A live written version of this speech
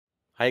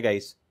Hi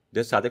guys,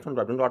 this is Sadik from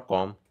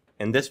Droidwin.com.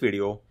 In this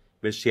video,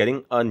 we're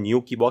sharing a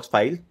new Keybox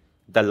file.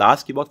 The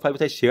last Keybox file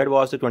which I shared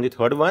was the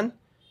 23rd one,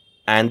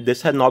 and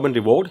this has now been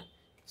revoked.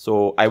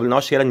 So I will now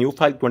share a new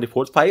file,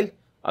 24th file.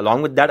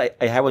 Along with that,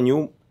 I have a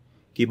new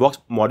Keybox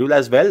module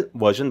as well,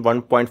 version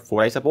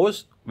 1.4 I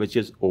suppose, which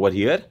is over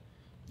here.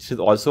 This is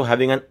also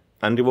having an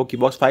unrevoked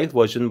Keybox file,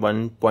 version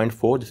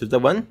 1.4. This is the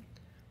one.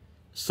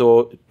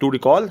 So to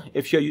recall,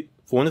 if your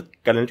phone is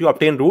currently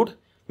obtained root,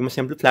 you may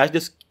simply flash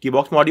this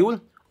Keybox module,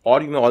 or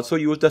you may also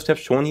use the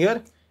steps shown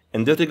here.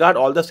 In this regard,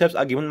 all the steps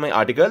are given in my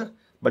article,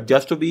 but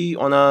just to be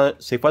on a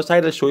safer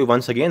side, I'll show you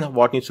once again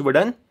what needs to be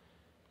done.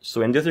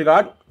 So in this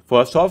regard,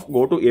 first off,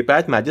 go to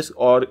APAT, Magisk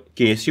or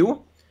KSU,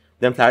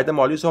 then flash the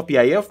modules of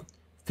PIF,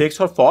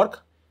 fix or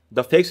fork.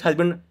 The fix has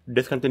been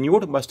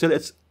discontinued, but still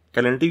it's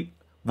currently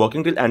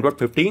working till Android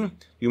 15.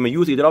 You may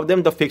use either of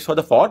them, the fix or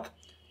the fork.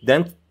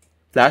 Then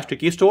flash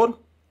Tricky Store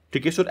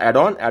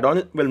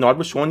add-on will not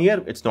be shown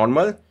here, it's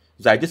normal.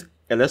 Zygisk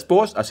LS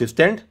Post,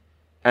 Assistant,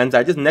 and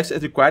Zygisk Next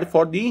is required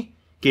for the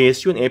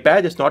KSU and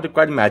APAT. It's not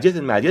required in Magisk.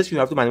 In Magisk, you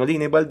have to manually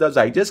enable the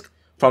Zygisk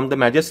from the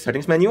Magisk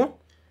settings menu.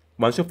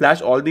 Once you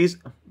flash all these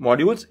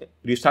modules,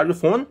 restart your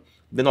phone,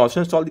 then also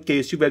install the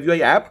KSU Web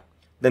UI app.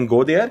 Then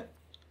go there.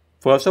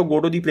 First off,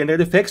 go to the plain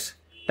data fix,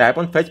 tap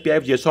on fetch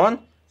PIF JSON.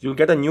 You'll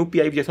get a new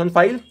PIF JSON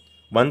file.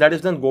 Once that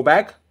is done, go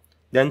back,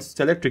 then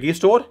select Tricky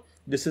Store.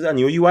 This is a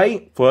new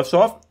UI. First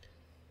off,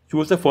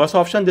 choose the first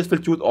option. This will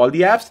choose all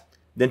the apps.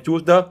 Then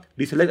choose the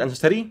deselect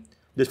unnecessary.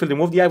 This will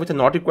remove the apps which are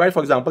not required.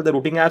 For example, the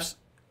routing apps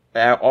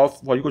of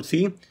what you could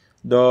see,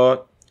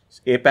 the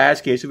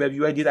APATs, KSU Web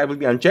UI, these apps will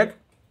be unchecked.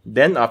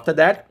 Then after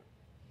that,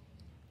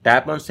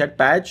 tap on set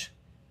patch,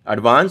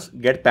 advance,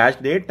 get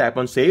patch date, tap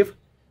on save.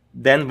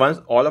 Then once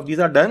all of these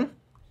are done,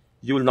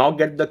 you will now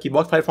get the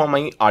Keybox file from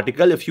my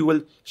article. If you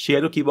will share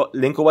the Keybox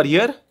link over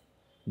here,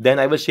 then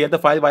I will share the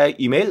file via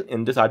email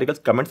in this article's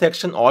comment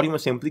section, or you may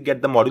simply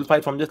get the module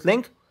file from this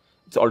link.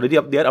 It's already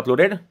up there,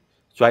 uploaded.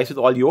 Choice is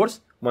all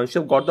yours. Once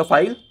you've got the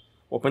file,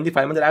 open the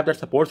FileManager app that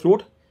supports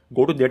root,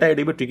 go to Data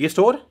ADB Tricky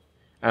Store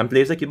and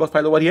place the Keybox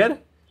file over here.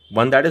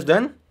 Once that is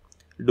done,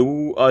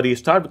 do a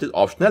restart, which is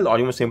optional, or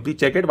you may simply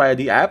check it via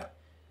the app.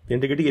 The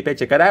Integrity API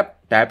Checker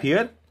app, tap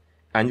here,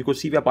 and you could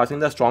see we are passing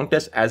the strong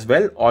test as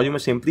well, or you may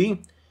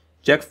simply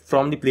check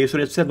from the Play Store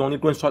itself. No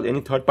need to install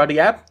any third-party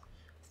app.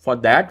 For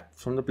that,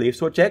 from the Play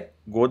Store check,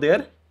 go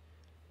there,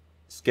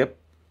 skip,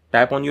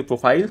 tap on your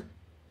profile,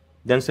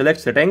 then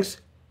select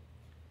Settings,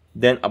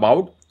 then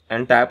About,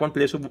 and tap on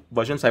Play Store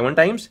version 7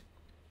 times.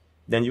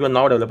 Then you are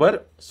now a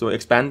developer, so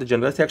expand the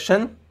general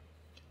section.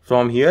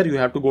 From here, you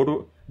have to go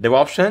to Dev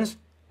Options,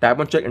 tap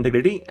on Check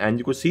Integrity, and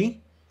you could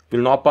see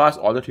will now pass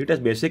all the three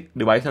tests: basic,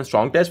 device, and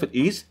strong test with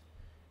ease.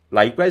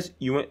 Likewise,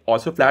 you may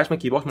also flash my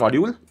Keybox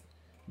module.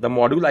 The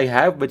module I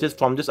have, which is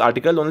from this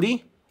article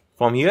only,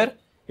 from here.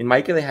 In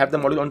my case, I have the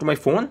module onto my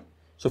phone.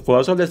 So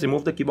first of all, let's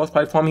remove the Keybox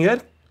file from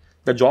here.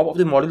 The job of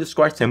the module is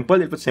quite simple.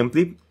 It will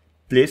simply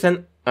place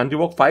an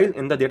unrevoked file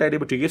in the Data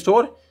ADB Tricky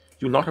Store.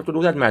 You will not have to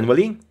do that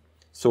manually.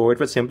 So it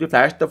will simply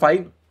flash the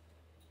file.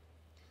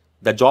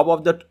 The job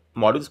of the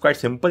module is quite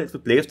simple. It will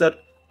place the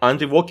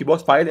unrevoked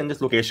Keybox file in this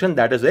location.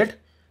 That is it.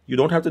 You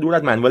don't have to do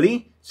that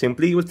manually.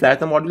 Simply you will flash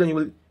the module and you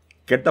will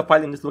get the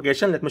file in this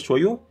location. Let me show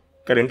you.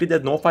 Currently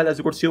there's no file, as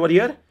you could see over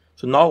here.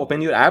 So now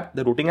open your app,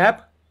 the routing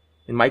app.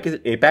 In my case,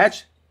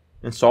 APAT.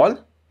 Install.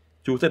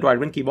 Choose the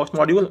Droidwin Keybox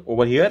module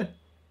over here.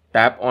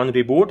 Tap on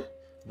reboot.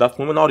 The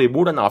phone will now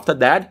reboot, and after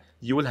that,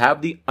 you will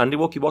have the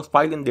unrevoked Keybox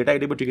file in Data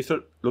ADB Tricky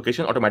Store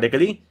location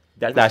automatically.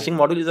 That flashing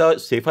module is a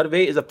safer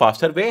way, is a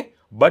faster way.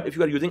 But if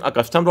you are using a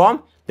custom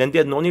ROM, then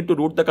there's no need to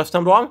root the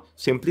custom ROM.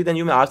 Simply then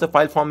you may ask the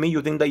file from me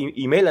using the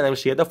email, and I will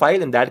share the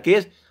file. In that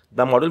case,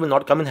 the module will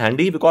not come in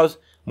handy because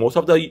most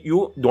of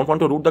you don't want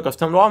to root the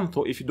custom ROM.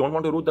 So if you don't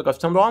want to root the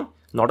custom ROM,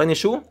 not an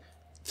issue.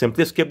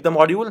 Simply skip the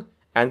module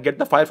and get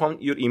the file from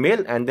your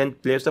email and then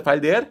place the file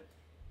there.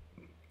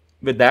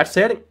 With that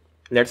said,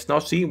 let's now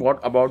see what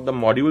about the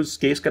module's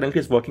case currently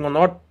is working or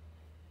not.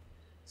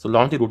 So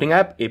launch the routing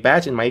app,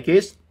 APAT in my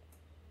case.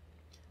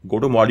 Go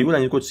to module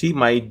and you could see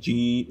my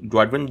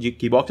Droidwin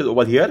Keybox is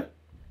over here.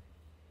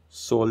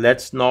 So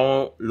let's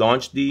now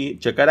launch the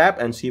checker app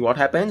and see what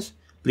happens.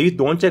 Please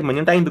don't check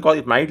many times because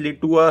it might lead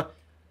to a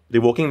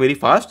revoking very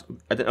fast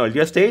at an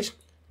earlier stage.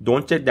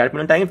 Don't check that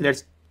many times.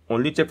 Let's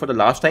only check for the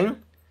last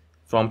time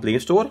from Play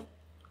Store.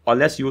 Or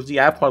let's use the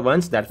app for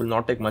once. That will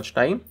not take much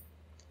time.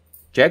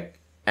 Check,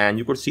 and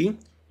you could see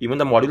even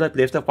the module has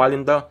placed the file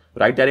in the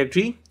right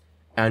directory,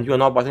 and you are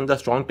now passing the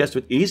strong test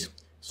with ease.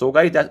 So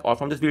guys, that's all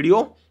from this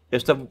video.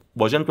 It's the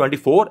version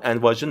 24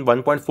 and version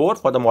 1.4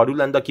 for the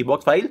module and the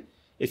Keybox file.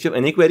 If you have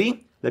any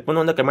query, let me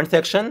know in the comment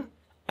section,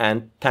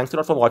 and thanks a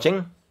lot for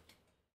watching.